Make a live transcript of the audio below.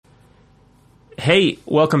Hey,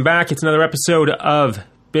 welcome back. It's another episode of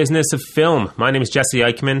Business of Film. My name is Jesse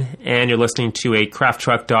Eichman, and you're listening to a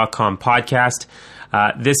crafttruck.com podcast.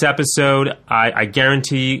 This episode, I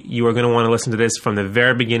guarantee you are going to want to listen to this from the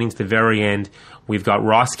very beginning to the very end. We've got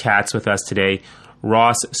Ross Katz with us today.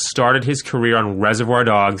 Ross started his career on Reservoir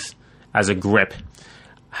Dogs as a grip,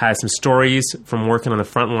 has some stories from working on the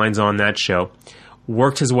front lines on that show,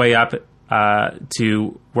 worked his way up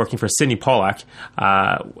to working for Sidney Pollack,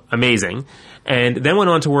 amazing, and then went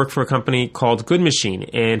on to work for a company called Good Machine,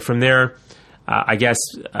 and from there,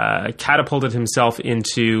 catapulted himself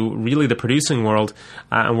into really the producing world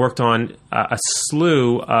and worked on a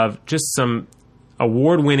slew of just some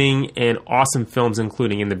award-winning and awesome films,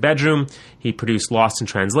 including In the Bedroom. He produced Lost in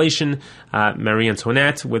Translation, Marie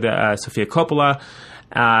Antoinette with Sofia Coppola.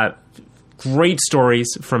 Great stories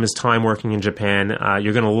from his time working in Japan.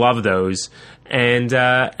 You're going to love those. And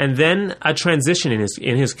then a transition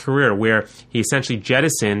in his career where he essentially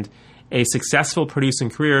jettisoned a successful producing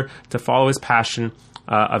career to follow his passion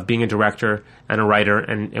of being a director and a writer.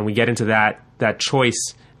 And we get into that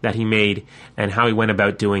choice that he made and how he went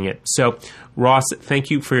about doing it. So, Ross, thank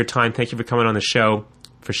you for your time. Thank you for coming on the show,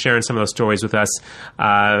 for sharing some of those stories with us.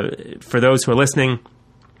 For those who are listening,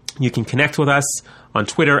 you can connect with us on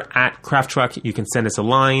Twitter at CraftTruck. You can send us a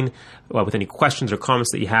line with any questions or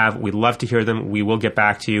comments that you have. We'd love to hear them. We will get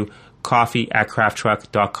back to you.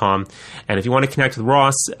 coffee@crafttruck.com. And if you want to connect with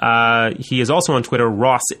Ross, he is also on Twitter,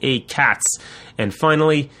 Ross A. Katz. And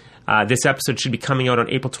finally, this episode should be coming out on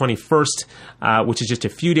April 21st, which is just a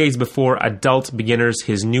few days before Adult Beginners,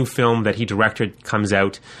 his new film that he directed, comes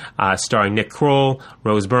out, starring Nick Kroll,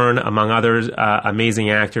 Rose Byrne, among others, amazing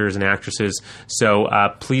actors and actresses. So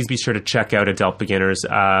please be sure to check out Adult Beginners.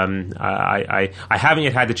 I haven't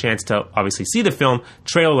yet had the chance to obviously see the film.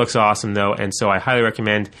 Trailer looks awesome, though, and so I highly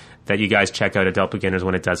recommend that you guys check out Adult Beginners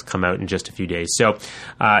when it does come out in just a few days. So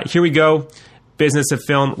here we go. Business of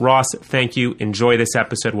Film. Ross, thank you. Enjoy this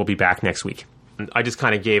episode. We'll be back next week. I just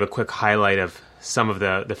kind of gave a quick highlight of some of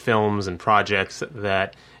the films and projects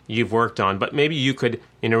that you've worked on, but maybe you could,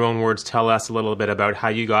 in your own words, tell us a little bit about how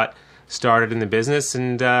you got started in the business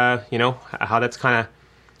and, how that's kind of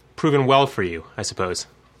proven well for you, I suppose.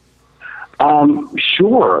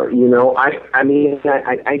 Sure.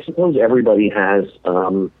 I suppose everybody has,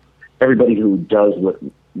 everybody who does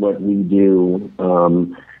what we do,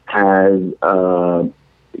 has, a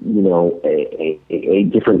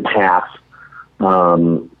different path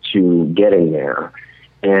to getting there.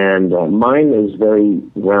 And mine is very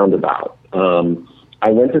roundabout. I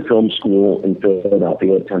went to film school in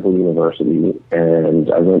Philadelphia at Temple University,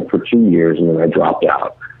 and I went for 2 years, and then I dropped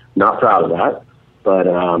out. Not proud of that, but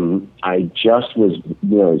I just was,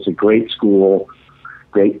 it's a great school,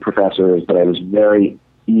 great professors, but I was very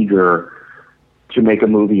eager to make a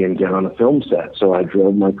movie and get on a film set. So I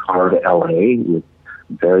drove my car to LA with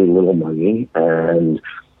very little money and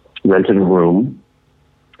rented a room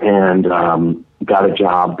and got a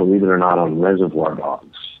job, believe it or not, on Reservoir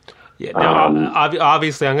Dogs. Yeah, no,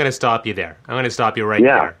 obviously, I'm going to stop you there. I'm going to stop you right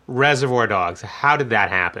there. Reservoir Dogs, how did that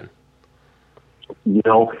happen? They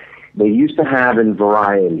used to have in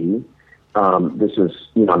Variety, this is,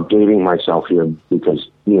 I'm dating myself here because,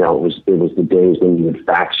 it was the days when you would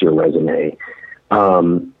fax your resume.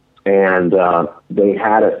 They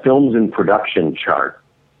had a films in production chart.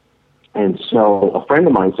 And so a friend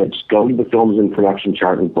of mine said, just go to the films in production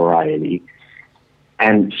chart in Variety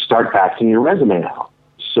and start faxing your resume out.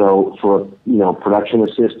 So for, production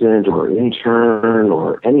assistant or intern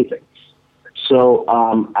or anything. So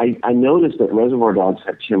I noticed that Reservoir Dogs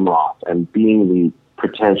had Tim Roth, and being the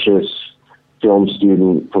pretentious film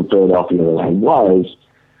student from Philadelphia that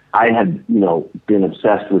I had, been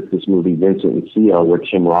obsessed with this movie, Vincent and Theo, where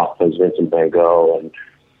Tim Roth plays Vincent Van Gogh. And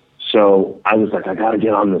so I was like, I got to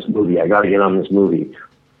get on this movie.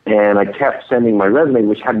 And I kept sending my resume,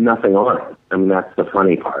 which had nothing on it. I mean, that's the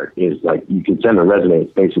funny part, is like, you can send a resume.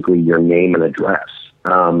 It's basically your name and address.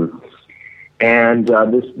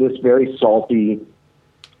 This very salty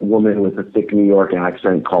woman with a thick New York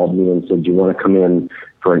accent called me and said, do you want to come in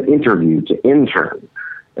for an interview to intern?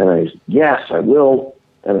 And I said, yes, I will.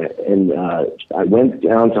 And I went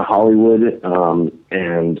down to Hollywood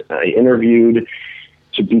and I interviewed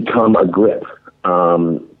to become a grip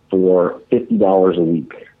for $50 a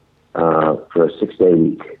week for a 6-day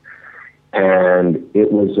week, and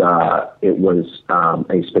it was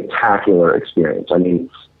a spectacular experience. I mean,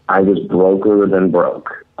 I was broker than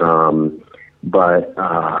broke, but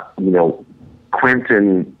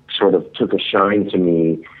Quentin sort of took a shine to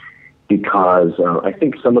me because I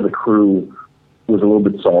think some of the crew was a little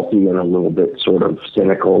bit salty and a little bit sort of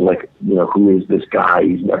cynical, like, who is this guy?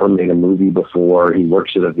 He's never made a movie before. He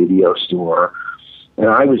works at a video store. And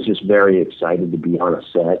I was just very excited to be on a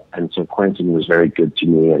set. And so Quentin was very good to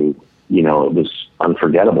me, and, it was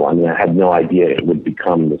unforgettable. I mean, I had no idea it would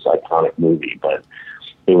become this iconic movie, but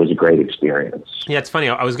it was a great experience. Yeah, it's funny.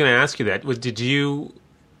 I was going to ask you that. Did you,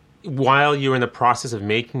 while you were in the process of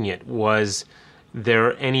making it, was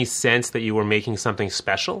there any sense that you were making something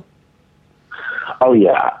special? Oh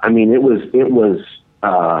yeah, I mean it was intense.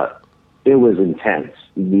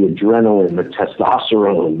 The adrenaline, the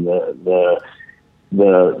testosterone, the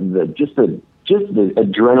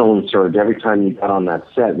adrenaline surge every time you got on that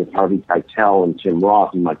set with Harvey Keitel and Tim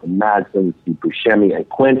Roth and Michael Madsen, Steve Buscemi, and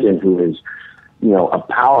Quentin, who is a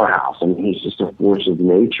powerhouse. I mean, he's just a force of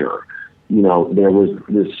nature. There was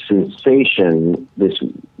this sensation, this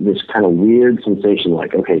kind of weird sensation,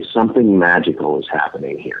 like, okay, something magical is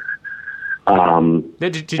happening here.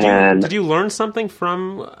 Did you learn something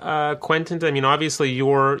from Quentin? I mean, obviously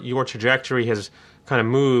your trajectory has kind of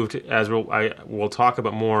moved, as we'll talk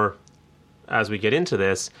about more as we get into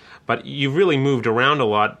this. But you've really moved around a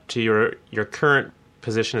lot to your current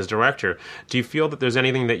position as director. Do you feel that there's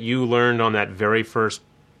anything that you learned on that very first,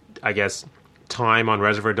 I guess, time on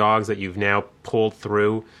Reservoir Dogs that you've now pulled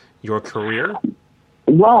through your career?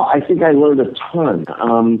 Well, I think I learned a ton.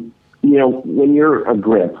 When you're a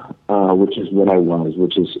grip, which is what I was,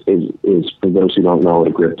 which is for those who don't know what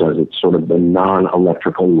a grip does, it's sort of the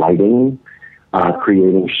non-electrical lighting,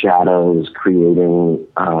 creating shadows, creating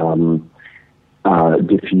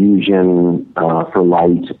diffusion for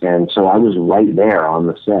light. And so I was right there on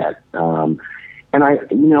the set.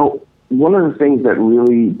 One of the things that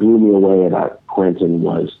really blew me away about Quentin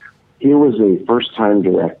was he was a first-time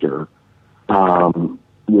director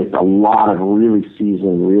with a lot of really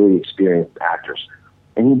seasoned, really experienced actors.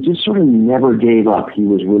 And he just sort of never gave up. He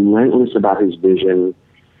was relentless about his vision.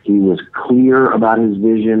 He was clear about his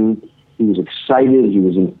vision. He was excited. He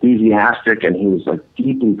was enthusiastic, and he was like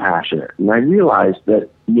deeply passionate. And I realized that,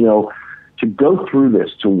 to go through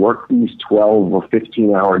this, to work these 12 or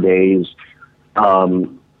 15-hour days,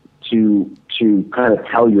 to kind of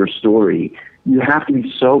tell your story, you have to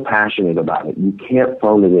be so passionate about it. You can't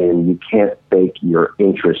phone it in. You can't fake your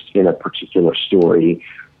interest in a particular story.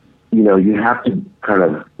 You have to kind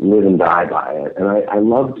of live and die by it. And I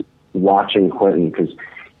loved watching Quentin because,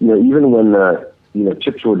 even when the,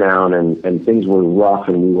 chips were down and things were rough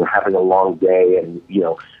and we were having a long day and,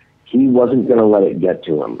 he wasn't going to let it get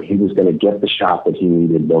to him. He was going to get the shot that he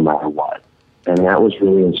needed no matter what. And that was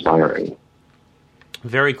really inspiring.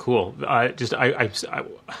 Very cool.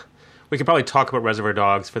 We could probably talk about Reservoir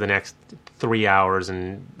Dogs for the next 3 hours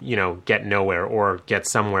and, get nowhere or get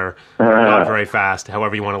somewhere not very fast,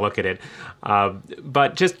 however you want to look at it.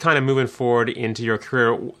 But just kind of moving forward into your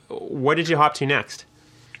career, what did you hop to next?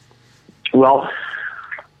 Well,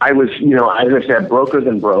 I was, as I said, broker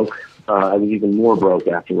than broke. I was even more broke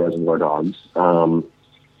after Reservoir Dogs. And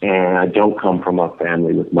I don't come from a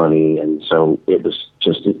family with money, and so it was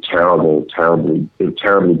just a terribly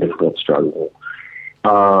difficult struggle.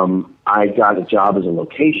 I got a job as a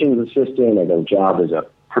locations assistant. I got a job as a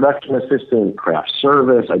production assistant, craft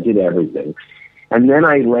service. I did everything. And then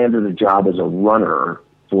I landed a job as a runner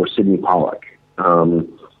for Sydney Pollack. And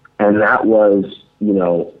that was,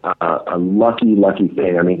 a lucky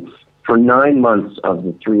thing. I mean, for 9 months of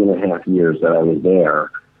the 3.5 years that I was there,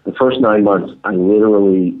 the first 9 months, I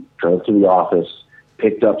literally drove to the office,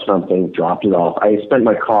 picked up something, dropped it off. I spent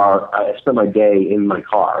my day in my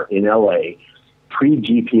car in LA,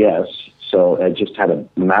 pre-GPS, so I just had a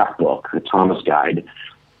map book, a Thomas guide,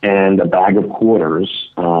 and a bag of quarters,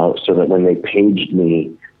 so that when they paged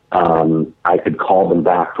me, I could call them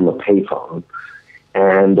back from a payphone.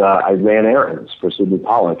 And I ran errands for Sydney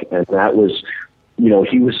Pollack, and that was,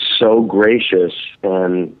 he was so gracious,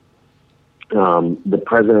 and the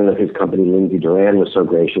president of his company, Lindsay Duran, was so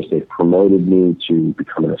gracious. They promoted me to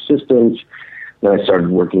become an assistant. Then I started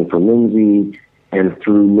working for Lindsay. And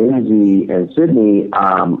through Lindsay and Sydney,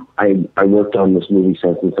 I worked on this movie,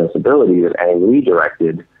 Sense and Sensibility, that Ang Lee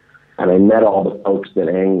directed. And I met all the folks that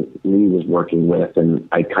Ang Lee was working with. And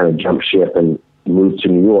I kind of jumped ship and moved to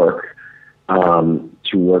New York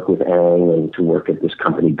to work with Ang and to work at this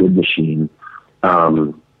company, Good Machine.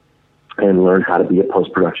 And learn how to be a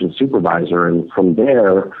post-production supervisor. And from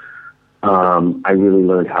there, I really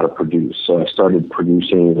learned how to produce. So I started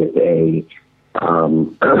producing with a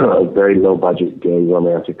very low-budget gay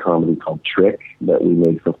romantic comedy called Trick that we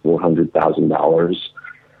made for $400,000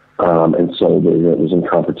 and sold it. It was in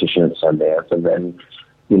competition at Sundance. And then,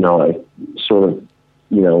 I sort of,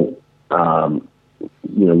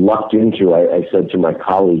 lucked into, I said to my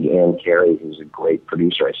colleague, Ann Carey, who's a great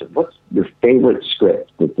producer, I said, what's your favorite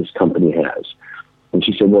script that this company has? And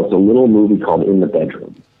she said, well, it's a little movie called In the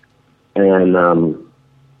Bedroom. And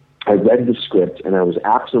I read the script, and I was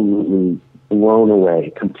absolutely blown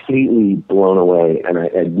away, completely blown away, and I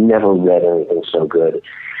had never read anything so good.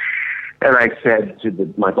 And I said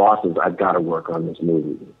to my bosses, I've got to work on this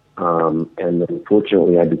movie. And then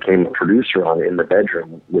fortunately, I became a producer on In the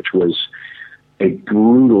Bedroom, which was a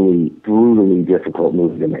brutally, brutally difficult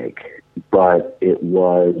movie to make. But it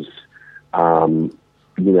was,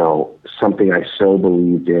 something I so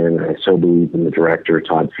believed in. I so believed in the director,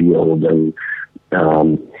 Todd Field, and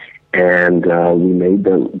we made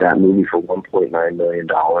that movie for $1.9 million,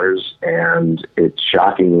 and it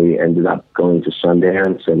shockingly ended up going to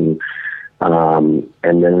Sundance, and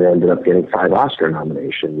then it ended up getting 5 Oscar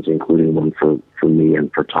nominations, including one for me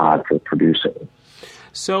and for Todd for producing.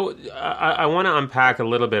 So I want to unpack a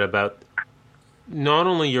little bit about not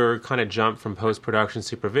only your kind of jump from post-production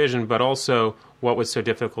supervision, but also what was so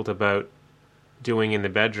difficult about doing In the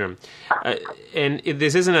Bedroom. And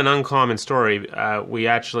this isn't an uncommon story. We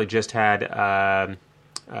actually just had,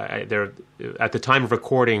 there at the time of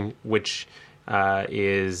recording, which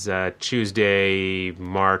is Tuesday,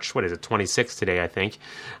 March, 26th today, I think.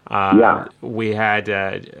 We had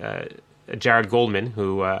Jared Goldman,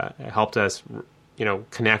 who helped us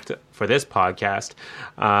connect for this podcast.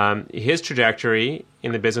 His trajectory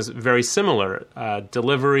in the business, very similar.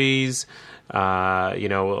 Deliveries, a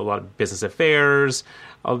lot of business affairs.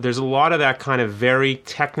 There's a lot of that kind of very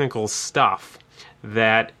technical stuff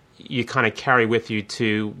that you kind of carry with you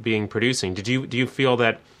to being producing. Do you feel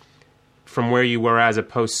that from where you were as a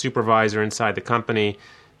post supervisor inside the company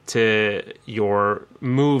to your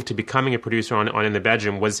move to becoming a producer on In the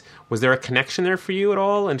Bedroom, was there a connection there for you at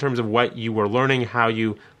all in terms of what you were learning, how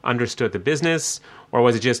you understood the business, or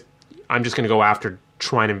was it just, I'm just going to go after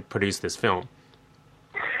trying to produce this film?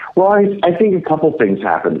 Well, I think a couple things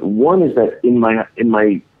happened. One is that in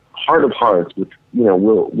my heart of hearts, which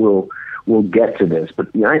we'll get to this, but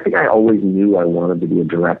I think I always knew I wanted to be a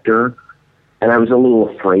director, and I was a little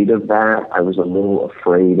afraid of that. I was a little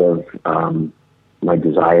afraid of my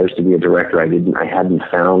desires to be a director. I hadn't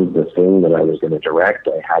found the thing that I was going to direct.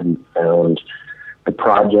 I hadn't found the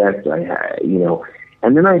project.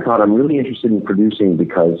 And then I thought, I'm really interested in producing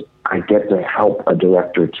because I get to help a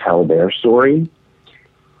director tell their story.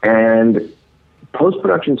 And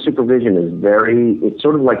post-production supervision is it's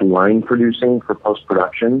sort of like line producing for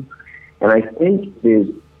post-production. And I think there's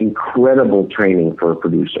incredible training for a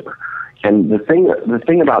producer. And the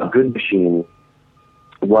thing about Good Machine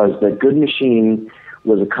was that Good Machine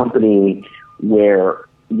was a company where,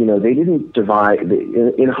 they didn't divide.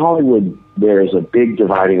 In Hollywood, there's a big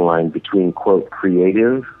dividing line between, quote,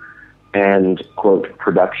 creative and, quote,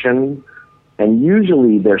 production. And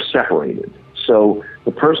usually they're separated. So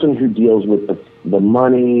the person who deals with the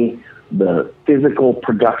money, the physical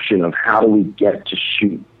production of how do we get to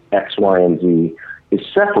shoot X, Y, and Z is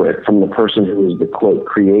separate from the person who is the, quote,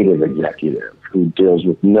 creative executive, who deals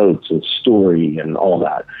with notes and story and all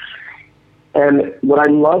that. And what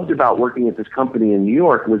I loved about working at this company in New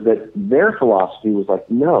York was that their philosophy was like,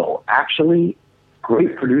 no, actually,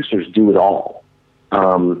 great producers do it all.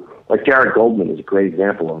 Like Jared Goldman is a great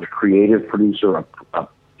example of a creative producer, a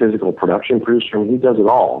physical production producer, and he does it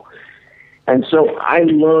all. And so I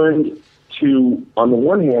learned to, on the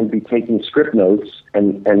one hand, be taking script notes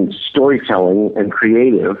and storytelling and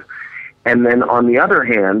creative. And then on the other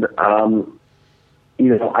hand,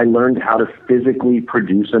 I learned how to physically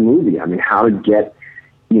produce a movie. I mean, how to get,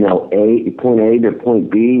 point A to point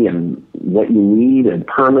B, and what you need, and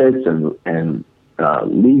permits and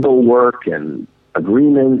legal work and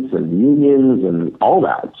agreements and unions and all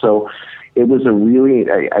that. So it was a really,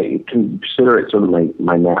 I consider it sort of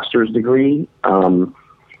my master's degree,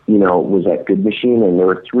 was at Good Machine. And there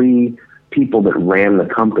were 3 people that ran the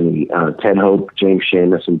company, Ted Hope, James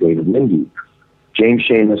Schamus, and David Lindy. James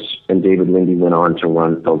Schamus and David Lindy went on to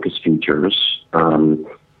run Focus Features, and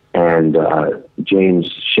James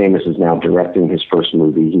Schamus is now directing his first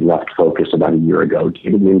movie. He left Focus about a year ago.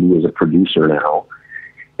 David Lindy is a producer now,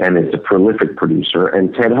 and is a prolific producer.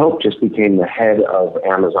 And Ted Hope just became the head of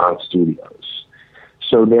Amazon Studios.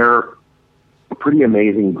 So they're a pretty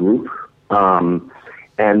amazing group,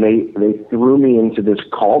 and they threw me into this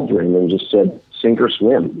cauldron and just said, sink or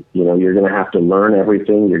swim. You're going to have to learn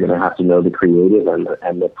everything. You're going to have to know the creative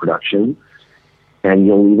and the production, and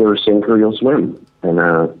you'll either sink or you'll swim. And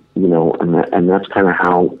and that's kind of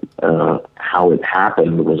how it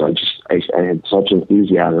happened. Was I had such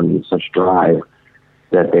enthusiasm and such drive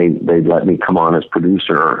that they let me come on as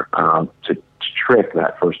producer to trick,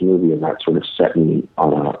 that first movie, and that sort of set me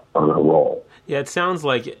on a roll. Yeah, it sounds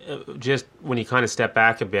like just when you kind of step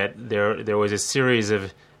back a bit, there was a series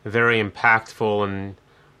of very impactful and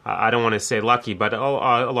I don't want to say lucky, but a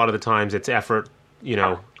lot of the times it's effort,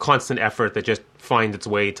 constant effort that just finds its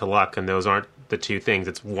way to luck, and those aren't the two things.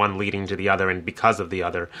 It's one leading to the other and because of the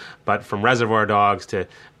other. But from Reservoir Dogs to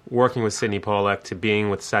working with Sydney Pollack to being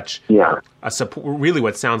with such really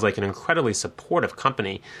what sounds like an incredibly supportive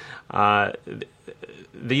company,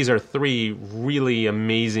 these are three really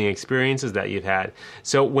amazing experiences that you've had.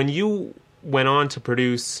 So when you went on to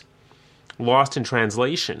produce Lost in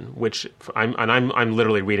Translation, which I'm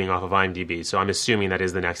literally reading off of IMDb, so I'm assuming that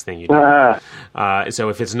is the next thing you do. So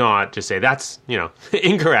if it's not, just say that's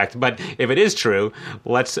incorrect. But if it is true,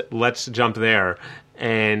 let's jump there,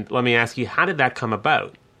 and let me ask you, how did that come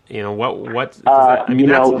about? That's a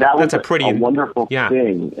wonderful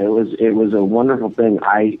thing. It was a wonderful thing.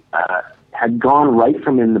 I had gone right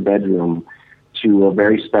from In the Bedroom to a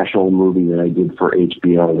very special movie that I did for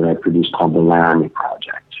HBO that I produced called The Laramie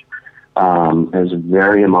Project. It was a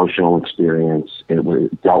very emotional experience.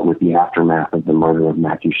 It dealt with the aftermath of the murder of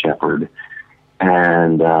Matthew Shepard,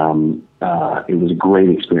 and it was a great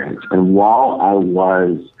experience. And while I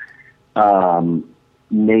was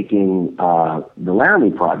making the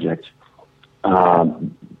Laramie Project,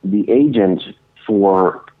 the agent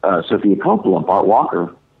for Sofia Coppola, Bart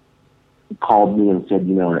Walker, called me and said,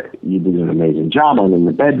 you did an amazing job on In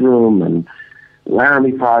the Bedroom and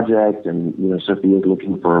Laramie Project, and Sophia's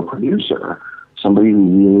looking for a producer, somebody who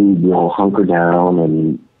really will hunker down,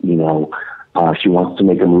 and she wants to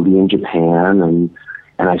make a movie in Japan. And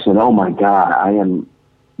I said, oh my God,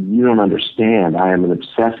 you don't understand. I am an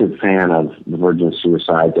obsessive fan of The Virgin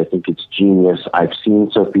Suicides. I think it's genius. I've seen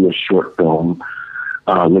Sophia's short film,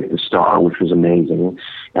 Lick the Star, which was amazing,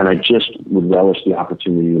 and I just would relish the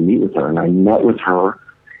opportunity to meet with her. And I met with her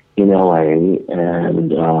in LA,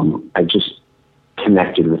 and I just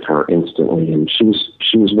connected with her instantly. And she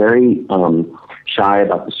was very shy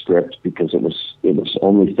about the script because it was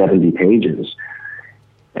only 70 pages.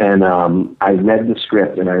 And I read the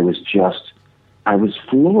script, and I was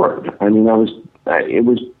floored. I mean, it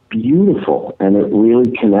was beautiful, and it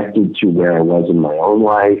really connected to where I was in my own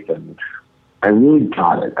life, and I really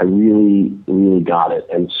got it. I really, really got it.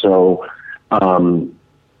 And so,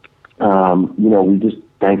 we just,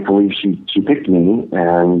 thankfully, she picked me,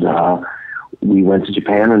 and we went to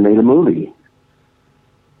Japan and made a movie.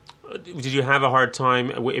 Did you have a hard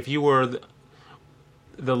time, if you were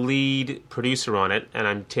the lead producer on it, and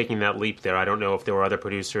I'm taking that leap there, I don't know if there were other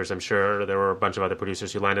producers, I'm sure there were a bunch of other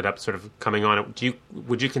producers who landed up sort of coming on it.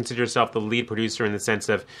 Would you consider yourself the lead producer in the sense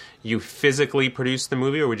of you physically produced the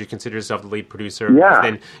movie, or would you consider yourself the lead producer? Yeah.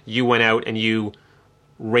 Then you went out and you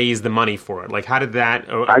raised the money for it. Like, how did that...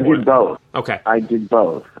 I did both. Okay. I did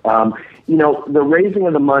both. The raising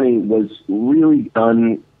of the money was really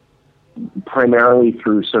done primarily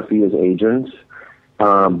through Sophia's agent,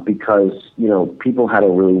 because, people had a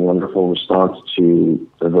really wonderful response to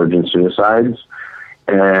The Virgin Suicides.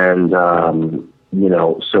 And,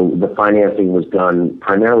 so the financing was done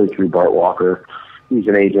primarily through Bart Walker. He's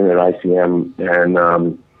an agent at ICM,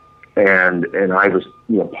 and I was,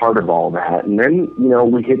 part of all that. And then,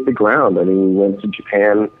 we hit the ground. I mean, we went to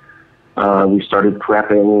Japan. We started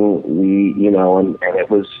prepping. And it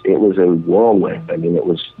was a whirlwind. I mean, it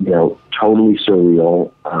was, totally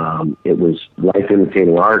surreal. It was life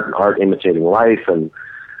imitating art, art imitating life. And,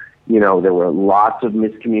 there were lots of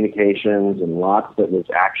miscommunications and lots that was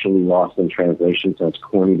actually lost in translation. Sounds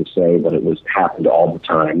corny to say, but it happened all the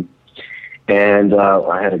time. And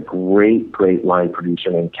I had a great line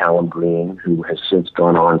producer named Callum Green, who has since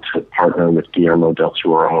gone on to partner with Guillermo del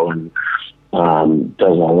Toro and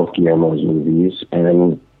does all of Guillermo's movies.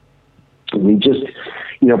 And we just,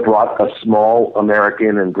 brought a small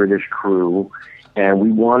American and British crew,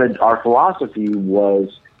 and our philosophy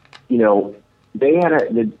was, they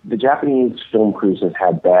had the Japanese film crews have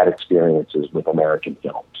had bad experiences with American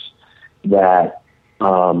films, that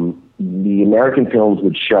the American films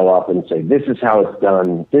would show up and say, this is how it's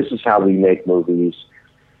done, this is how we make movies.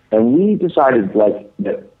 And we decided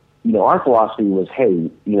that, our philosophy was, hey,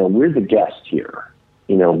 we're the guests here.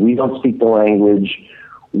 We don't speak the language.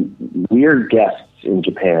 We're guests in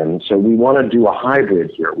Japan. So we want to do a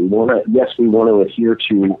hybrid here. We want to adhere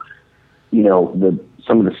to,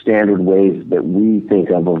 some of the standard ways that we think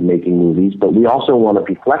of making movies, but we also want to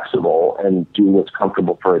be flexible and do what's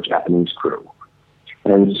comfortable for a Japanese crew.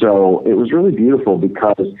 And so it was really beautiful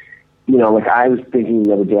because, I was thinking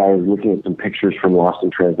the other day, I was looking at some pictures from Lost in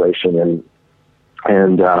Translation,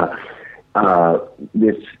 and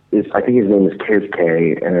this I think his name is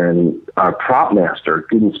Keisuke, and our prop master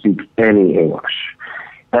didn't speak any English.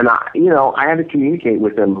 And I had to communicate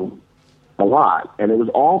with him a lot, and it was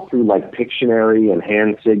all through like Pictionary and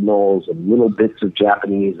hand signals and little bits of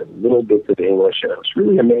Japanese and little bits of English, and it was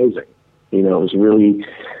really amazing. It was really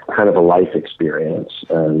kind of a life experience.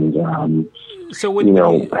 And so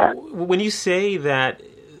when you say that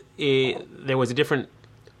there was a different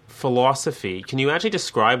philosophy, can you actually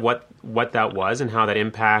describe what that was and how that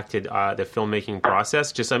impacted the filmmaking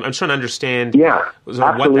process? Just I'm trying to understand. Yeah,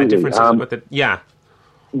 what that difference is.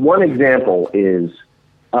 One example is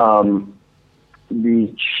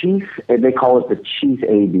the chief. They call it the chief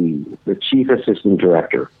AD, the chief assistant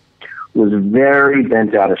director, was very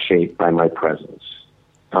bent out of shape by my presence.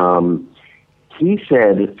 He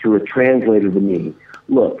said through a translator to me,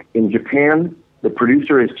 "Look, in Japan, the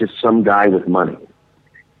producer is just some guy with money.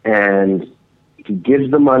 And he gives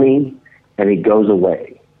the money and he goes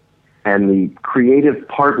away. And the creative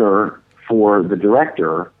partner for the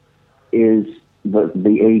director is the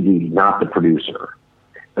AD, not the producer."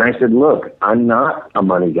 And I said, "Look, I'm not a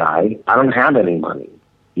money guy. I don't have any money.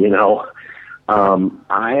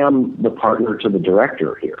 I am the partner to the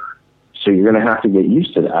director here. So you're going to have to get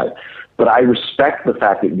used to that. But I respect the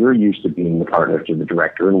fact that you're used to being the partner to the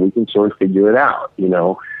director, and we can sort of figure it out,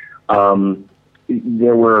 There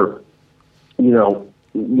were,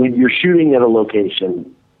 when you're shooting at a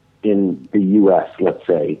location in the U.S., let's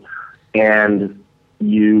say, and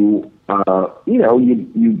you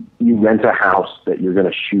rent a house that you're going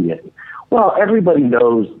to shoot in. Well, everybody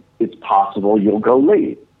knows it's possible you'll go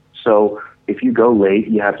late. So if you go late,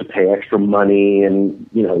 you have to pay extra money and,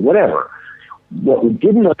 whatever. What we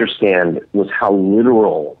didn't understand was how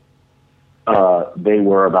literal they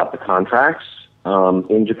were about the contracts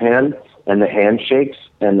in Japan and the handshakes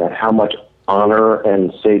and how much honor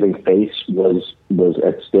and saving face was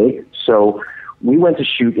at stake. So we went to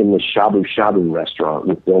shoot in the Shabu Shabu restaurant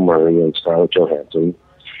with Bill Murray and Scarlett Johansson.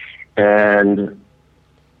 And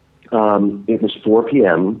it was 4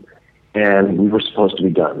 p.m., and we were supposed to be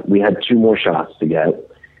done. We had 2 more shots to get.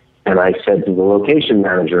 And I said to the location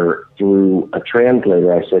manager through a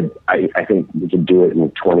translator, I said, I think we could do it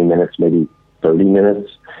in 20 minutes, maybe 30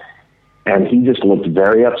 minutes. And he just looked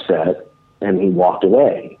very upset, and he walked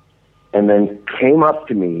away. And then came up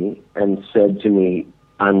to me and said to me,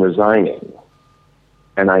 "I'm resigning."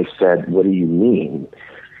 And I said, "What do you mean?"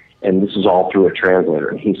 And this is all through a translator.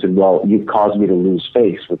 And he said, "Well, you've caused me to lose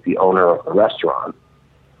face with the owner of the restaurant.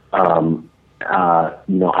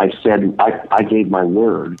 I said, I gave my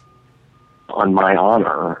word on my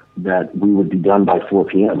honor that we would be done by 4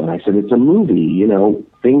 p.m. And I said, it's a movie,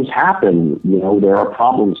 things happen, there are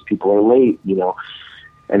problems, people are late,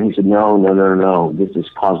 And he said, no, this is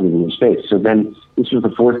causing me to lose face." So then this was the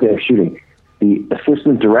 4th day of shooting. The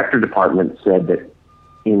assistant director department said that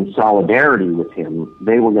in solidarity with him,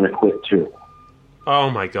 they were going to quit too. Oh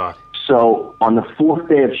my God. So on the 4th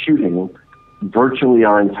day of shooting, virtually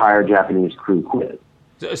our entire Japanese crew quit.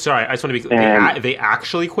 Sorry, I just want to be clear. They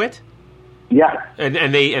actually quit? Yeah.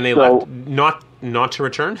 And they left not to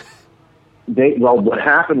return? What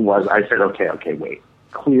happened was I said, okay, wait.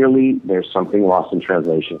 Clearly there's something lost in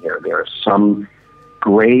translation here. There is some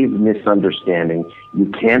grave misunderstanding.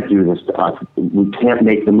 You can't do this to us. We can't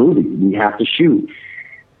make the movie. We have to shoot.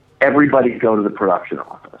 Everybody go to the production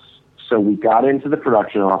office. So we got into the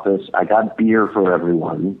production office. I got beer for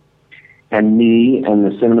everyone. And me and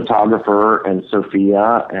the cinematographer and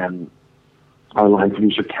Sophia and our line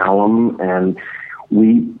producer Callum, and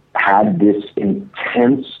we had this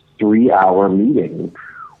intense 3-hour meeting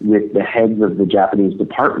with the heads of the Japanese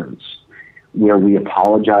departments where we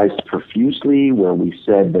apologized profusely, where we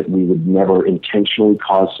said that we would never intentionally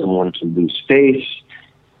cause someone to lose face,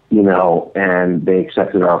 and they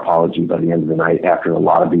accepted our apology by the end of the night after a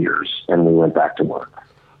lot of beers, and we went back to work.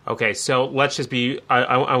 Okay, so let's just be.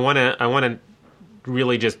 I want to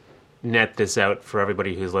really just net this out for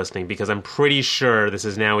everybody who's listening, because I'm pretty sure this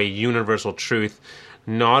is now a universal truth,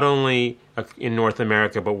 not only in North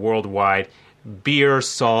America but worldwide. Beer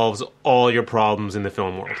solves all your problems in the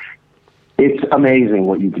film world. It's amazing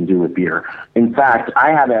what you can do with beer. In fact,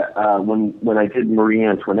 I had when I did Marie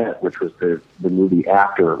Antoinette, which was the movie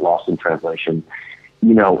after Lost in Translation.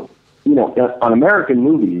 On American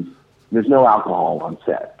movies, there's no alcohol on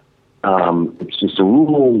set. It's just a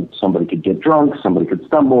rule. Somebody could get drunk, somebody could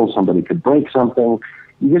stumble, somebody could break something.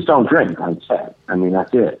 You just don't drink on set. I mean,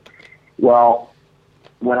 that's it. Well,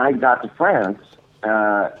 when I got to France,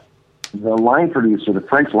 the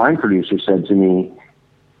French line producer said to me,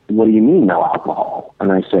 "What do you mean no alcohol?"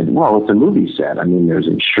 And I said, "Well, it's a movie set. I mean, there's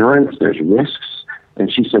insurance, there's risks,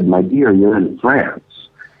 And she said, my dear, you're in France.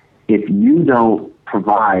 If you don't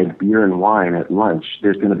provide beer and wine at lunch,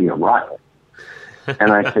 there's going to be a riot.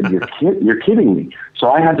 And I said, you're kidding me.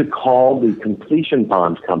 So I had to call the Completion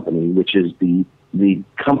Bond Company, which is the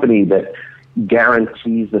company that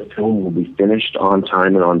guarantees the film will be finished on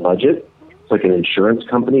time and on budget. It's like an insurance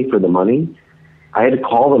company for the money. I had to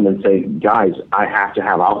call them and say, guys, I have to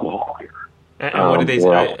have alcohol here. And what did they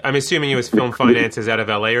say? I'm assuming it was Film Finances out of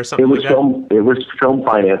LA or something like that? It was Film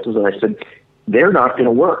Finances, and I said, they're not going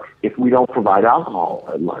to work if we don't provide alcohol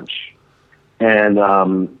at lunch. And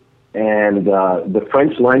the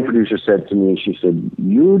French line producer said to me, she said,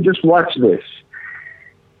 you just watch this.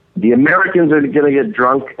 The Americans are going to get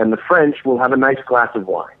drunk, and the French will have a nice glass of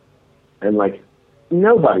wine. And, like,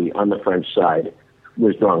 nobody on the French side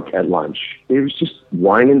was drunk at lunch. It was just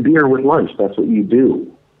wine and beer with lunch. That's what you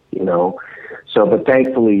do, you know. So, but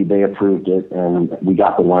thankfully, they approved it, and we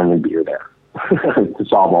got the wine and beer there to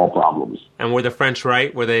solve all problems. And were the French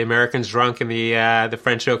right? Were the Americans drunk and the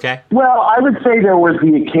French okay? Well, I would say there was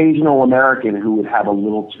the occasional American who would have a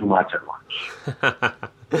little too much at lunch.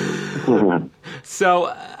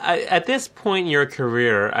 So, at this point in your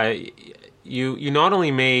career, you not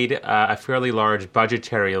only made a fairly large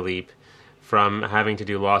budgetary leap from having to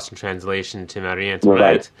do Lost in Translation to Marie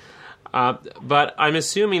Antoinette, but I'm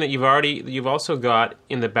assuming that you've also got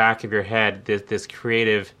in the back of your head this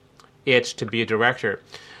creative itch to be a director.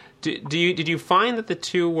 Did you find that the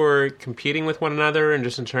two were competing with one another, and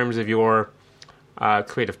just in terms of your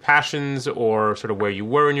creative passions or sort of where you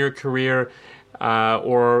were in your career,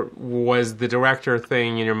 or was the director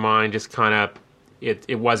thing in your mind just kind of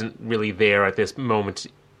it wasn't really there at this moment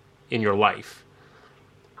in your life?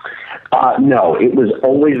 No, it was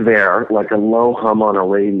always there, like a low hum on a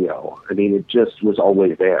radio. I mean, it just was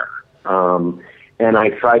always there. And I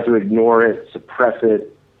tried to ignore it, suppress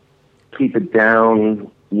it, keep it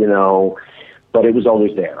down, you know, but it was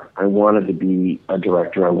always there. I wanted to be a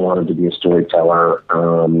director. I wanted to be a storyteller.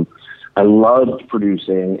 I loved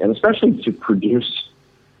producing, and especially to produce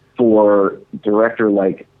for a director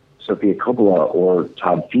like Sofia Coppola or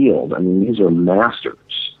Todd Field. I mean, these are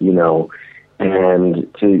masters, you know,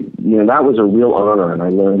 and that was a real honor, and I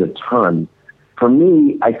learned a ton. For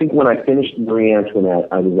me, I think when I finished Marie Antoinette,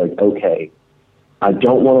 I was like, okay, I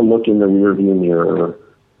don't want to look in the rearview mirror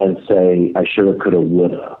and say I shoulda, coulda,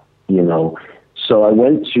 woulda, you know. So I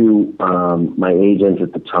went to my agent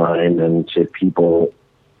at the time and to people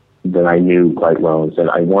that I knew quite well and said,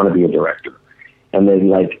 I want to be a director. And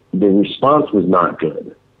the response was not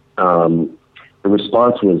good. The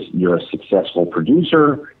response was, you're a successful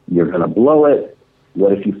producer, you're going to blow it,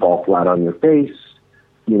 what if you fall flat on your face?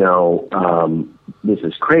 You know, this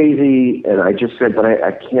is crazy. And I just said, but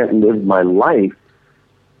I can't live my life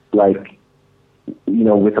like, you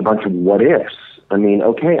know, with a bunch of what ifs. I mean,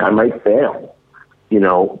 okay, I might fail, you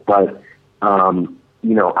know, but,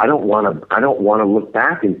 you know, I don't want to look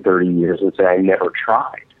back in 30 years and say I never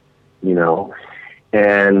tried, you know.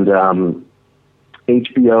 And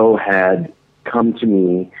HBO had come to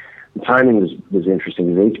me. The timing was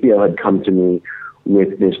interesting because HBO had come to me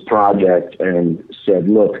with this project and said,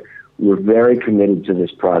 look, we're very committed to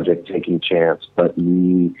this project, Taking Chance, but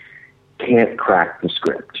we can't crack the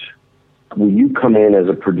script. Will you come in as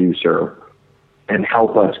a producer and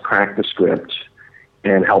help us crack the script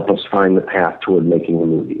and help us find the path toward making a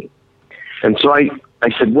movie? And so I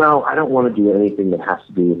said, well, I don't want to do anything that has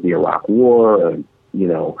to do with the Iraq War. Or,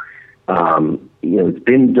 it's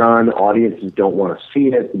been done. Audiences don't want to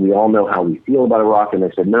see it. We all know how we feel about Iraq. And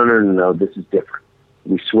they said, no, this is different.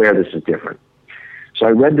 We swear this is different. So I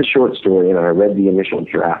read the short story and I read the initial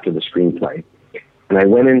draft of the screenplay. And I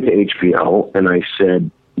went into HBO and I said,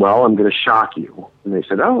 well, I'm going to shock you. And they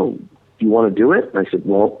said, oh, do you want to do it? And I said,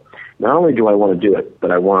 well, not only do I want to do it,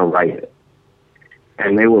 but I want to write it.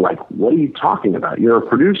 And they were like, what are you talking about? You're a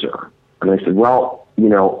producer. And I said, well, you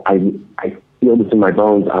know, I feel this in my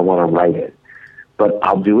bones. I want to write it. But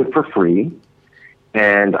I'll do it for free.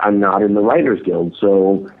 And I'm not in the Writers Guild.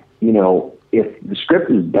 So, you know, if the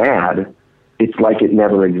script is bad, it's like it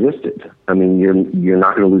never existed. I mean, you're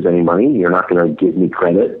not going to lose any money. You're not going to give me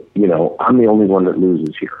credit. You know, I'm the only one that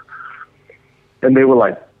loses here. And they were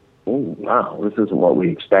like, oh, wow, this isn't what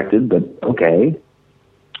we expected, but okay,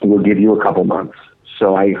 we'll give you a couple months.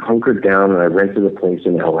 So I hunkered down and I rented a place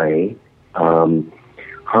in LA,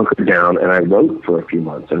 hunkered down, and I wrote for a few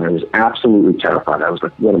months, and I was absolutely terrified. I was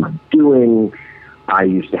like, what am I doing? I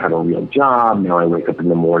used to have a real job. Now I wake up in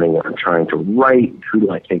the morning and I'm trying to write. Who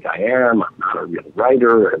do I think I am? I'm not a real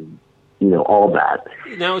writer. And all that.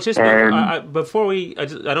 Now, just before I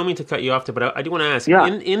don't mean to cut you off there, but I do want to ask,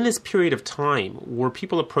 in this period of time, were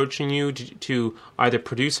people approaching you to either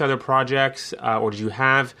produce other projects, or did you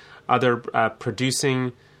have other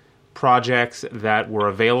producing projects that were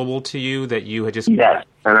available to you that you had just... Yes,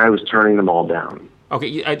 and I was turning them all down.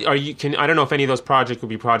 Okay, I don't know if any of those projects would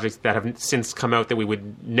be projects that have since come out that we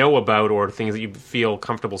would know about, or things that you feel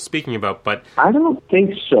comfortable speaking about, but... I don't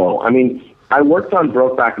think so. I mean, I worked on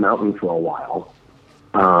Brokeback Mountain for a while,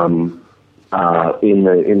 in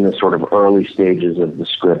the sort of early stages of the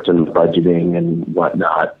script and budgeting and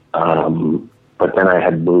whatnot. But then I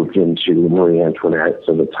had moved into Marie Antoinette,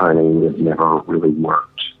 so the timing had never really worked.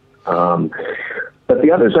 But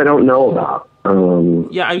the others I don't know about.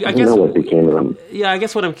 I guess know what became of them. Yeah, I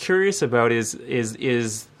guess what I'm curious about is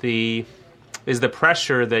the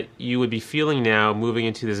pressure that you would be feeling now, moving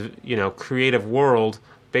into this creative world,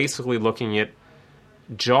 basically looking at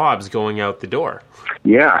jobs going out the door.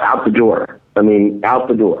 Yeah, out the door. I mean, out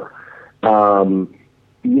the door.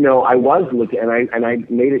 I was looking, and I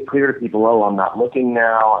made it clear to people, I'm not looking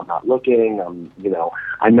now. I'm not looking.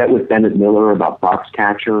 I met with Bennett Miller about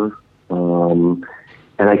Foxcatcher, and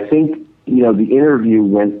I think the interview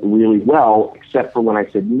went really well, except for when I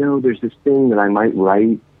said, there's this thing that I might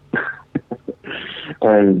write,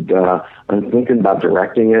 and I'm thinking about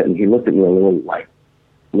directing it, and he looked at me a little like,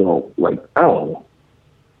 oh,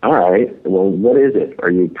 all right. Well, what is it? Are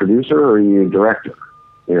you a producer or are you a director?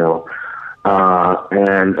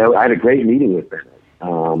 And I had a great meeting with Bennett.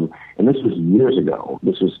 And this was years ago.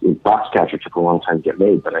 Foxcatcher took a long time to get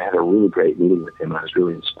made, but I had a really great meeting with him. I was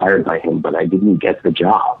really inspired by him, but I didn't get the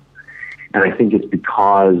job. And I think it's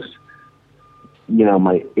because,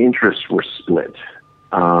 my interests were split.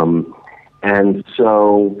 And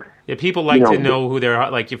so... Yeah, people like to know who they're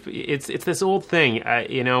like. If it's this old thing,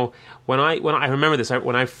 When I remember this,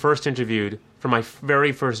 when I first interviewed for my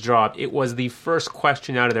very first job, it was the first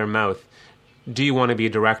question out of their mouth: "Do you want to be a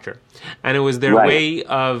director?" And it was their way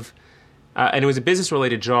of, and it was a business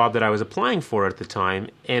related job that I was applying for at the time,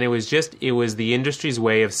 and it was the industry's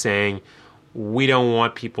way of saying, we don't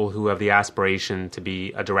want people who have the aspiration to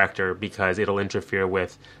be a director because it'll interfere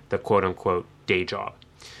with the quote unquote day job.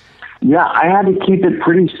 Yeah, I had to keep it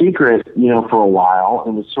pretty secret, for a while.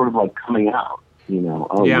 It was sort of like coming out, you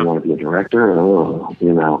want to be a director? And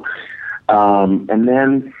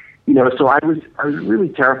then, so I was really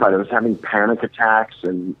terrified. I was having panic attacks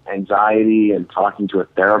and anxiety and talking to a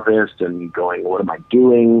therapist and going, what am I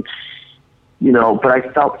doing? But I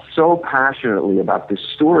felt so passionately about this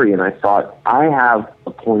story, and I thought, I have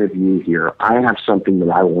a point of view here. I have something that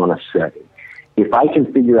I want to say. If I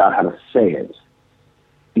can figure out how to say it,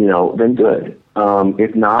 then good.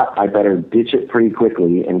 If not, I better ditch it pretty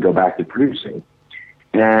quickly and go back to producing.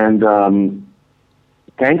 And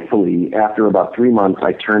thankfully, after about 3 months,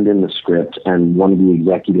 I turned in the script, and one of the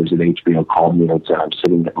executives at HBO called me and said, I'm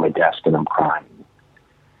sitting at my desk and I'm crying.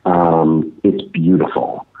 It's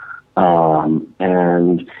beautiful.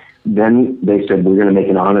 And then they said, we're going to make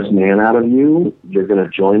an honest man out of you. You're going to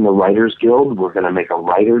join the Writers Guild. We're going to make a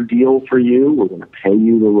writer deal for you. We're going to pay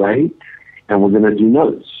you to write, and we're going to do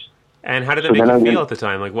notes. And how did that make you feel at the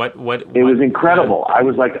time? Like what? It was incredible. I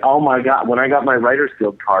was like, oh my God. When I got my Writers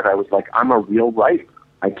Guild card, I was like, I'm a real writer.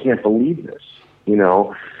 I can't believe this.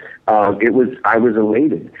 I was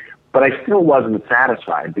elated, but I still wasn't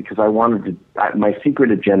satisfied because I wanted to, my secret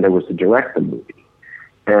agenda was to direct the movie.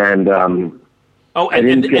 And, and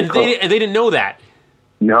they didn't know that.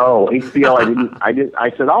 No, HBO,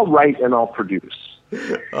 I said, I'll write and I'll produce.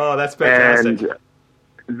 Oh, that's fantastic.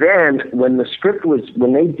 And then when they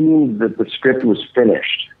deemed that the script was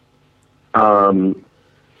finished,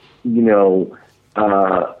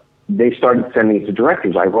 they started sending it to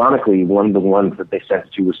directors. Ironically, one of the ones that they sent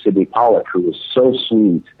it to was Sidney Pollack, who was so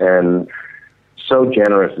sweet and so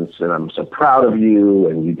generous and said, I'm so proud of you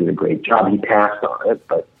and you did a great job. He passed on it,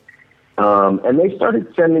 but and they started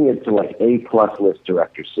sending it to like A-plus list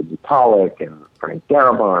directors, Sidney Pollack and Frank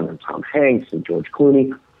Darabont and Tom Hanks and George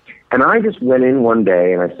Clooney. And I just went in one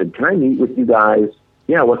day and I said, can I meet with you guys?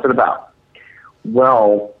 Yeah, what's it about?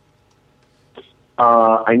 Well,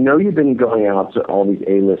 I know you've been going out to all these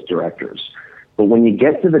A-list directors, but when you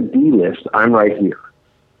get to the D-list, I'm right here.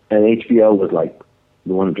 And HBO was like,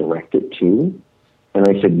 you want to direct it too? And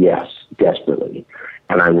I said, yes, desperately.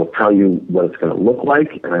 And I will tell you what it's going to look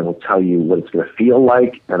like, and I will tell you what it's going to feel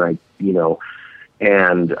like, and I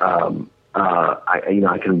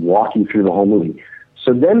can walk you through the whole movie.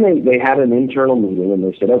 So then they had an internal meeting, and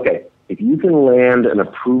they said, okay, if you can land an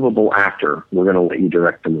approvable actor, we're going to let you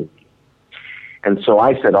direct the movie. And so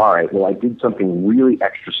I said, all right, well, I did something really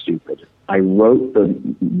extra stupid. I wrote the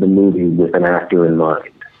movie with an actor in mind,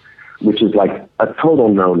 which is like a total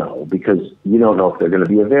no-no because you don't know if they're going to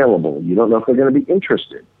be available. You don't know if they're going to be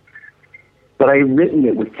interested. But I had written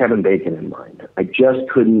it with Kevin Bacon in mind. I just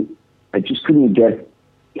couldn't get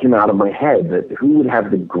him out of my head that who would have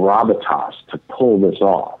the gravitas to pull this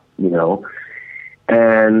off, you know?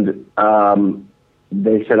 And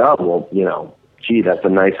they said, oh, well, you know, gee, that's a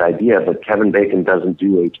nice idea, but Kevin Bacon doesn't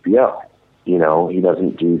do HBO. You know, he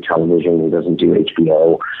doesn't do television. He doesn't do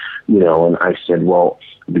HBO, you know. And I said, well,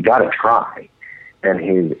 we got to try. And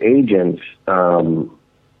his agent, Michelle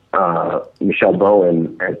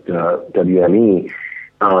Bowen at WME,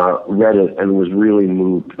 read it and was really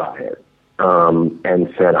moved by it,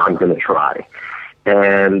 and said, I'm going to try.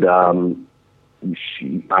 And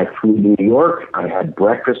I flew to New York. I had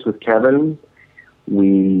breakfast with Kevin.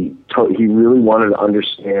 He really wanted to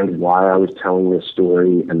understand why I was telling this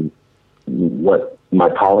story and what my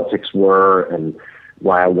politics were and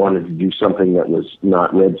why I wanted to do something that was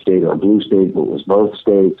not red state or blue state, but was both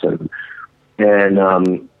states. And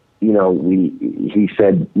you know, he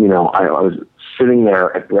said, you know, I was sitting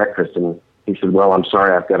there at breakfast and he said, well, I'm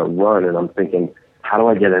sorry, I've got to run. And I'm thinking, how do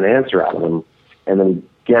I get an answer out of him? And then he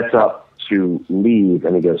gets up to leave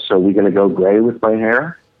and he goes, so we're going to go gray with my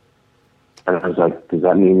hair? And I was like, does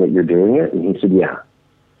that mean that you're doing it? And he said, yeah.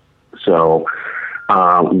 So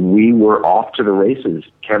we were off to the races.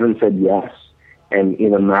 Kevin said yes. And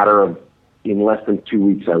in less than 2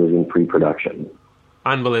 weeks, I was in pre-production.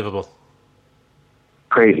 Unbelievable.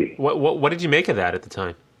 Crazy. What did you make of that at the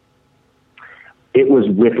time? It was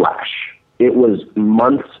whiplash. It was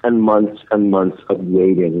months and months and months of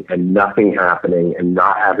waiting and nothing happening and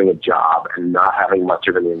not having a job and not having much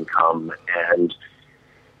of an income and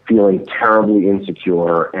feeling terribly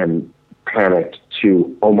insecure and panicked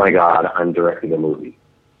to, oh my God, I'm directing a movie,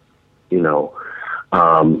 you know.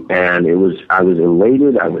 And I was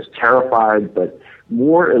elated, I was terrified, but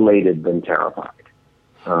more elated than terrified.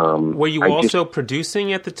 Were you also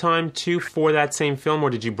producing at the time too for that same film, or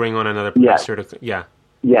did you bring on another producer? Yes.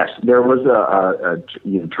 Yes, there was a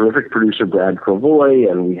terrific producer, Brad Crovoy,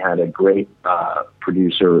 and we had a great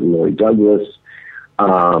producer, Lori Douglas.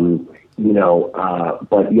 But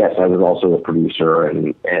yes, I was also a producer,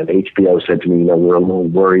 and HBO said to me, you know, we're a little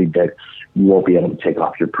worried that you won't be able to take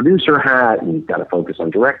off your producer hat, and you've got to focus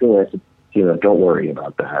on directing. I said, you know, don't worry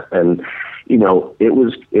about that. And you know, it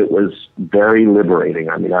was very liberating.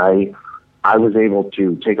 I mean, I was able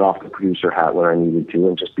to take off the producer hat when I needed to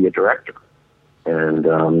and just be a director. And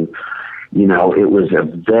you know, it was a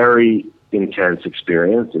very intense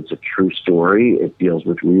experience. It's a true story. It deals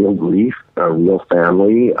with real grief, a real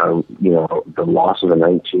family, you know, the loss of a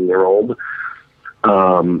 19-year-old.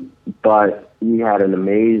 But we had an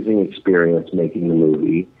amazing experience making the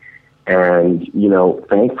movie. And, you know,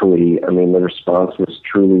 thankfully, I mean, the response was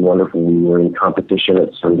truly wonderful. We were in competition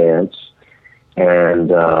at Sundance. And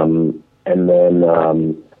then,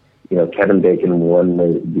 you know, Kevin Bacon won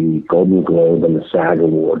the Golden Globe and the SAG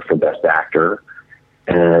Award for Best Actor.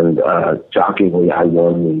 And shockingly, I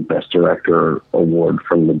won the Best Director Award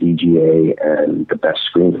from the DGA and the Best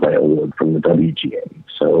Screenplay Award from the WGA.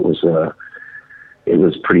 So it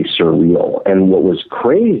was pretty surreal. And what was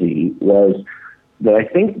crazy was that I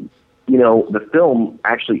think, you know, the film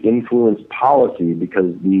actually influenced policy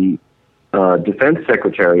because the defense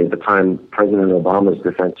secretary at the time, President Obama's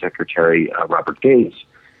defense secretary, Robert Gates,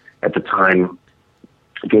 at the time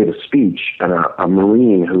gave a speech, and a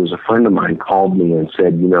Marine who was a friend of mine called me and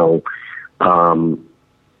said, you know,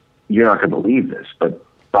 you're not going to believe this, but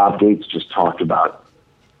Bob Gates just talked about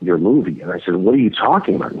your movie. And I said, what are you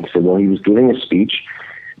talking about? And he said, well, he was giving a speech,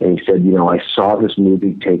 and he said, you know, I saw this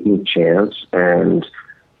movie taking a chance, and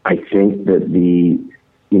I think that the,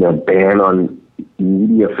 you know, ban on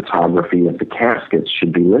media photography of the caskets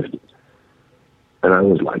should be lifted. And I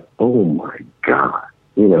was like, oh my God.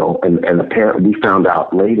 You know, and apparently we found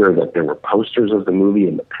out later that there were posters of the movie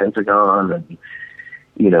in the Pentagon, and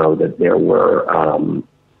you know that there were, you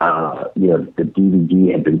know, the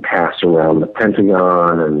DVD had been passed around the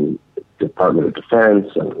Pentagon and Department of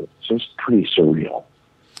Defense, and it's just pretty surreal.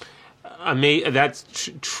 That's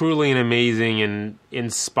truly an amazing and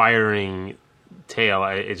inspiring tale.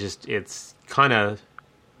 It's kind of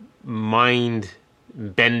mind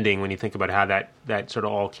bending when you think about how that sort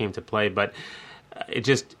of all came to play, but. It's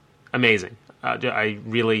just amazing. I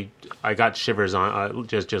got shivers on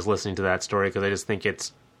just listening to that story because I just think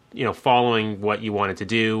it's, you know, following what you wanted to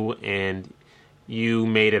do, and you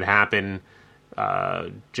made it happen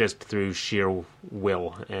just through sheer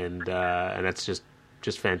will, and that's just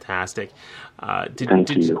fantastic.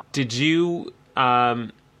 Did you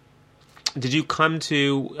did you come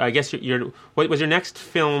to? I guess what was your next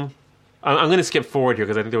film? I'm going to skip forward here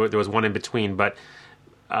because I think there was one in between, but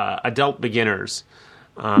Adult Beginners.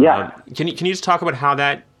 Yeah. Can you just talk about how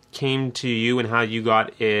that came to you and how you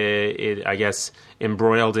got I guess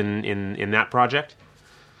embroiled in that project?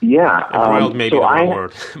 Yeah, embroiled maybe the wrong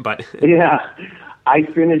word, but yeah, I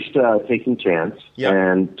finished Taking Chance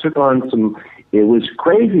and took on some. It was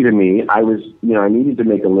crazy to me. I was, I needed to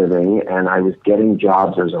make a living, and I was getting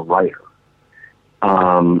jobs as a writer.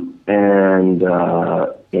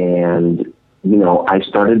 I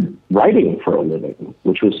started writing for a living,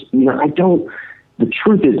 which was, the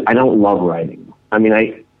truth is I don't love writing. I mean,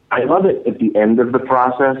 I love it at the end of the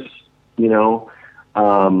process,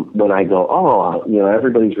 when I go,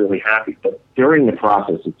 everybody's really happy. But during the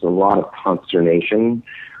process, it's a lot of consternation.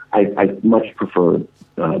 I much prefer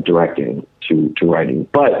directing to writing.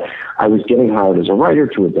 But I was getting hired as a writer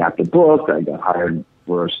to adapt a book. I got hired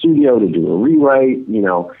for a studio to do a rewrite,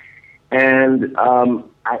 and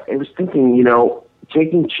I was thinking,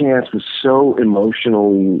 Taking Chance was so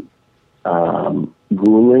emotionally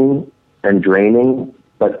grueling and draining,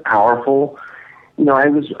 but powerful. I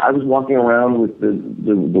was walking around with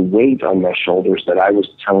the weight on my shoulders that I was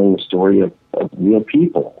telling the story of real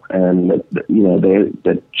people, and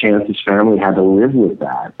that Chance's family had to live with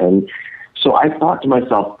that. And so I thought to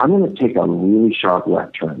myself, I'm going to take a really sharp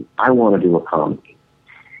left turn. I want to do a comedy.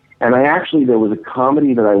 And there was a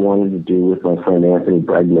comedy that I wanted to do with my friend Anthony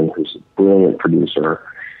Bregman, who's a brilliant producer.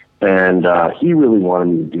 And he really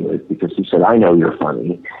wanted me to do it because he said, I know you're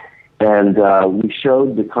funny. And we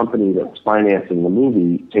showed the company that was financing the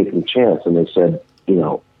movie Taking Chance, and they said,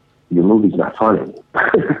 your movie's not funny.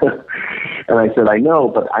 And I said, I know,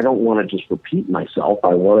 but I don't want to just repeat myself.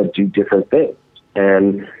 I want to do different things.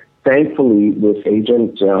 And thankfully, this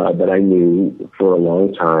agent that I knew for a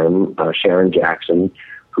long time, Sharon Jackson,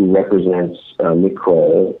 who represents Nick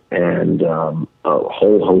Kroll and a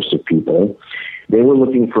whole host of people, they were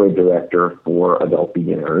looking for a director for Adult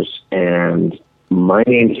Beginners, and my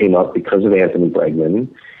name came up because of Anthony Bregman.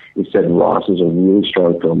 He said, Ross is a really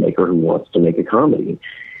strong filmmaker who wants to make a comedy.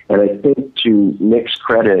 And I think to Nick's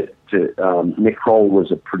credit, Nick Kroll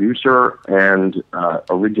was a producer and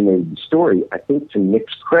originated the story. I think to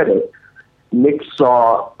Nick's credit, Nick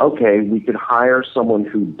saw, okay, we could hire someone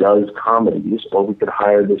who does comedies, or we could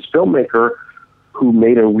hire this filmmaker who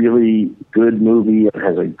made a really good movie and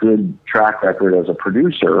has a good track record as a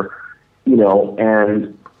producer,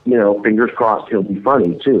 and, fingers crossed he'll be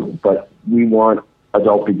funny too. But we want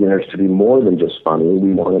Adult Beginners to be more than just funny.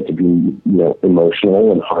 We want it to be,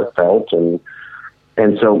 emotional and heartfelt. And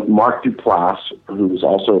so Mark Duplass, who's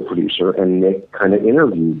also a producer, and Nick kind of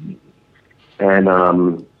interviewed me. And,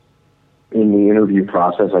 in the interview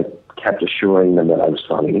process, I kept assuring them that I was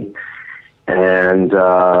funny. And,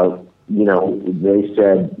 they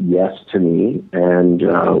said yes to me, and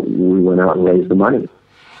we went out and raised the money.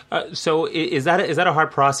 So is that a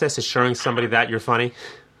hard process, assuring somebody that you're funny?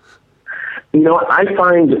 I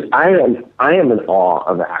find I am in awe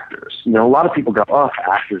of actors. A lot of people go, oh,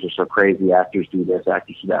 actors are so crazy, actors do this,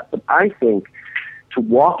 actors do that. But I think to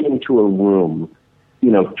walk into a room,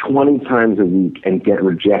 20 times a week and get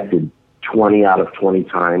rejected 20 out of 20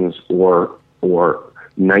 times or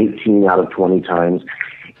 19 out of 20 times,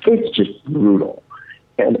 it's just brutal.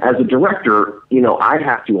 And as a director, I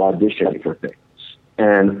have to audition for things.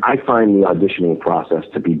 And I find the auditioning process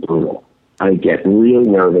to be brutal. I get really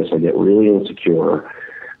nervous. I get really insecure.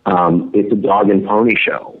 It's a dog and pony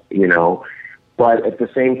show, But at the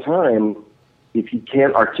same time, if you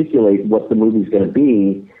can't articulate what the movie's going to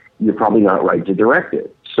be, you're probably not right to direct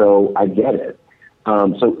it. So I get it.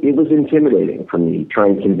 So it was intimidating for me,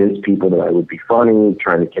 trying to convince people that I would be funny,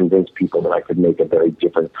 trying to convince people that I could make a very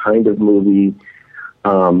different kind of movie.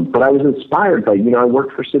 But I was inspired by, I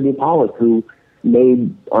worked for Sidney Pollack, who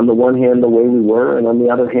made, on the one hand, The Way We Were, and on the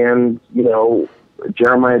other hand,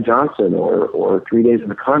 Jeremiah Johnson or 3 Days of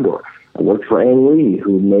the Condor. I worked for Ang Lee,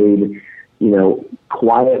 who made,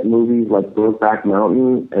 quiet movies like Brokeback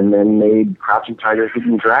Mountain, and then made Crouching Tiger,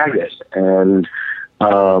 Hidden Dragon, and,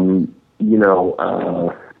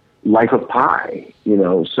 Life of Pi,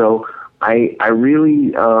 So I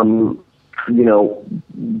really,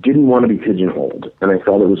 didn't want to be pigeonholed, and I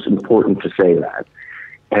felt it was important to say that.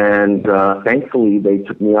 And thankfully, they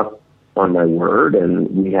took me up on my word, and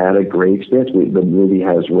we had a great experience. The movie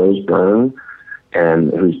has Rose Byrne,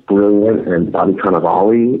 who's brilliant, and Bobby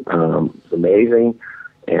Cannavale, who's amazing,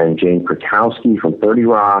 and Jane Krakowski from 30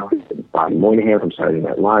 Rock, Bobby Moynihan from Saturday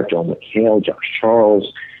Night Live, John McHale, Josh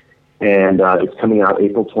Charles, and it's coming out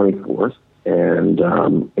April 24th. And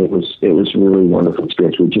it was really a wonderful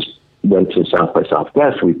experience. We just went to South by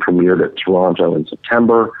Southwest. We premiered at Toronto in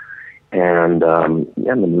September, and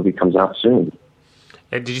the movie comes out soon.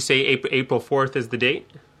 Did you say April 4th is the date?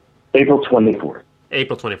 April 24th.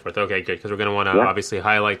 April 24th. Okay, good, because we're going to want to obviously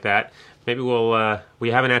highlight that. Maybe we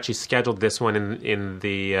haven't actually scheduled this one in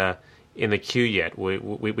the queue yet.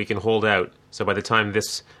 We can hold out. So by the time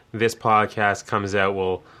this podcast comes out,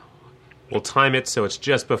 we'll time it so it's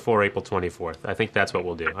just before April 24th. I think that's what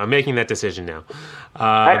we'll do. I'm making that decision now.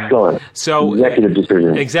 Excellent. So executive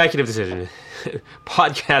decision. Executive decision.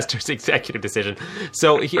 Podcaster's executive decision.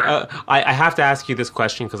 So I have to ask you this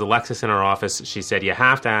question because Alexis in our office, she said you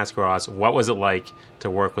have to ask Ross, what was it like to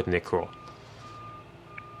work with Nick Kroll?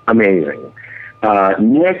 Amazing.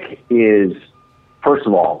 Nick is, first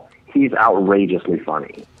of all, he's outrageously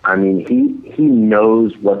funny. I mean, he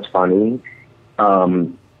knows what's funny.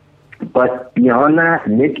 But beyond that,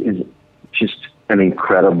 Nick is just an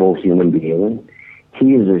incredible human being.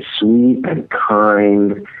 He is a sweet and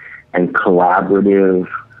kind and collaborative,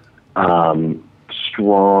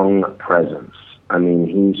 strong presence. I mean,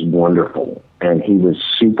 he's wonderful. And he was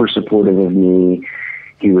super supportive of me.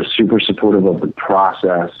 He was super supportive of the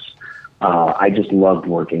process. I just loved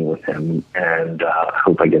working with him, and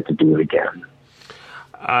hope I get to do it again.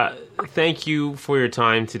 Thank you for your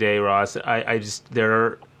time today, Ross.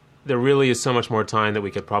 There really is so much more time that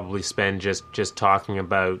we could probably spend just talking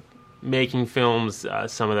about making films.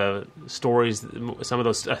 Some of the stories, some of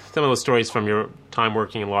those stories from your time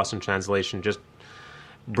working in Lost in Translation, just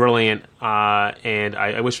brilliant. And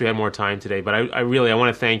I wish we had more time today, but I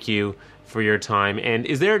want to thank you for your time. And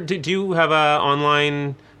do you have a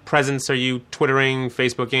online presence? Are you Twittering,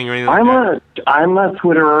 Facebooking, or anything like that? I'm a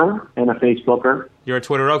Twitterer and a Facebooker. You're a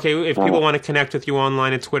Twitterer. Okay, if people want to connect with you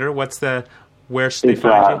online at Twitter, where should they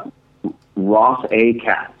find you? Ross A.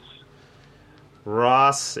 Katz.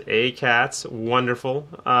 Ross A. Katz. Wonderful.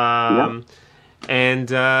 And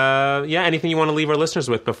anything you want to leave our listeners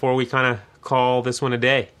with before we kind of call this one a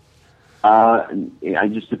day? I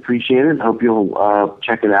just appreciate it. Hope you'll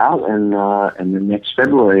check it out, and then next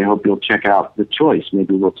February, I hope you'll check out The Choice.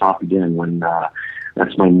 Maybe we'll talk again when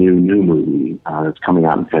that's my new movie that's coming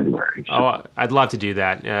out in February. So. Oh, I'd love to do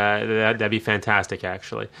that. That'd be fantastic,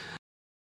 actually.